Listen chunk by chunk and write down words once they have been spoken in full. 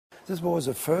This was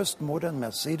the first modern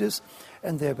Mercedes,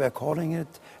 and they were calling it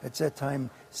at that time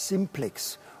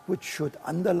simplex, which should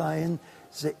underline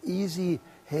the easy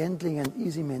handling and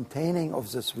easy maintaining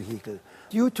of this vehicle.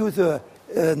 Due to the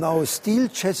now steel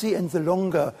chassis and the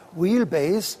longer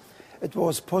wheelbase, it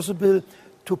was possible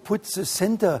to put the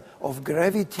center of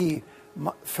gravity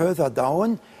further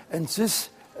down, and this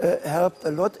helped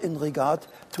a lot in regard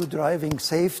to driving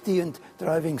safety and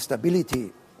driving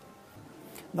stability.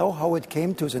 Now, how it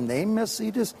came to the name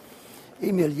Mercedes,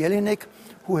 Emil Jelinek,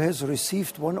 who has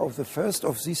received one of the first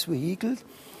of these vehicles,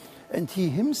 and he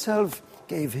himself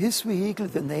gave his vehicle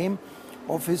the name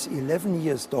of his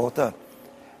 11-year-old daughter,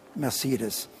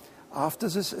 Mercedes. After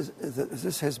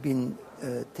this has been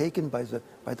taken by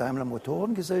Daimler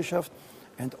Motorengesellschaft,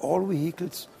 and all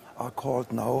vehicles are called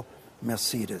now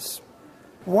Mercedes.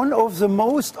 One of the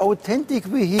most authentic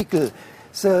vehicles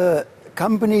the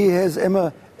company has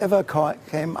ever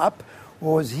came up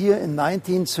was here in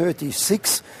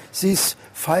 1936, this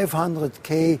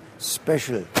 500K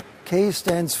Special. K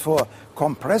stands for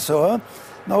compressor.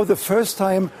 Now the first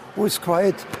time was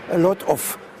quite a lot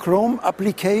of chrome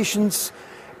applications,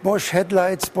 Bosch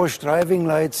headlights, Bosch driving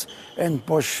lights, and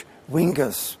Bosch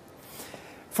winkers.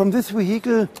 From this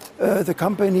vehicle, the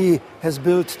company has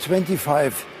built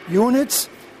 25 units.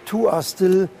 2 are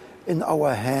still in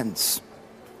our hands.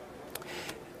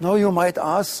 Now you might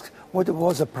ask what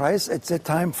was the price at that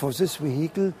time for this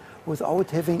vehicle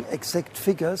without having exact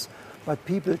figures, but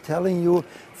people telling you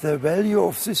the value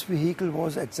of this vehicle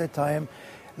was at that time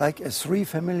like a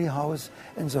 3-family house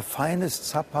in the finest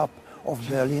suburb of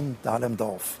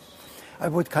Berlin-Dahlem-Dorf. I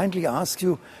would kindly ask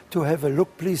you to have a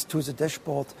look, please, to the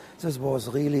dashboard. This was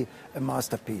really a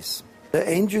masterpiece. The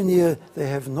engineer, they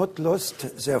have not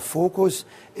lost their focus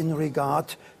in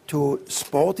regard to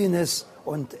sportiness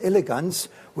and elegance,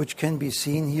 which can be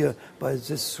seen here by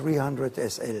this 300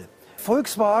 SL.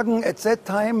 Volkswagen at that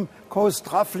time cost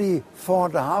roughly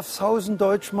 4,500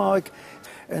 Deutschmark,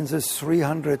 and this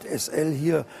 300 SL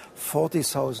here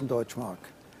 40,000 Deutschmark.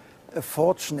 A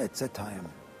fortune at that time.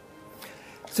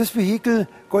 This vehicle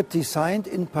got designed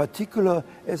in particular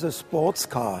as a sports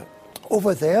car.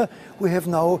 Over there we have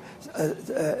now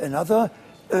another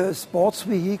sports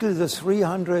vehicle, the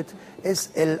 300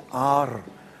 SLR.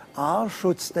 R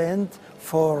should stand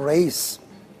for race.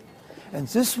 And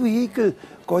this vehicle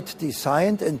got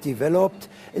designed and developed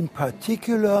in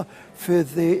particular for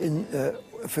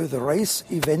the race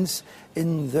events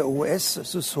in the US,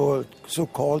 the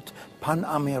so-called Pan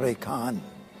American.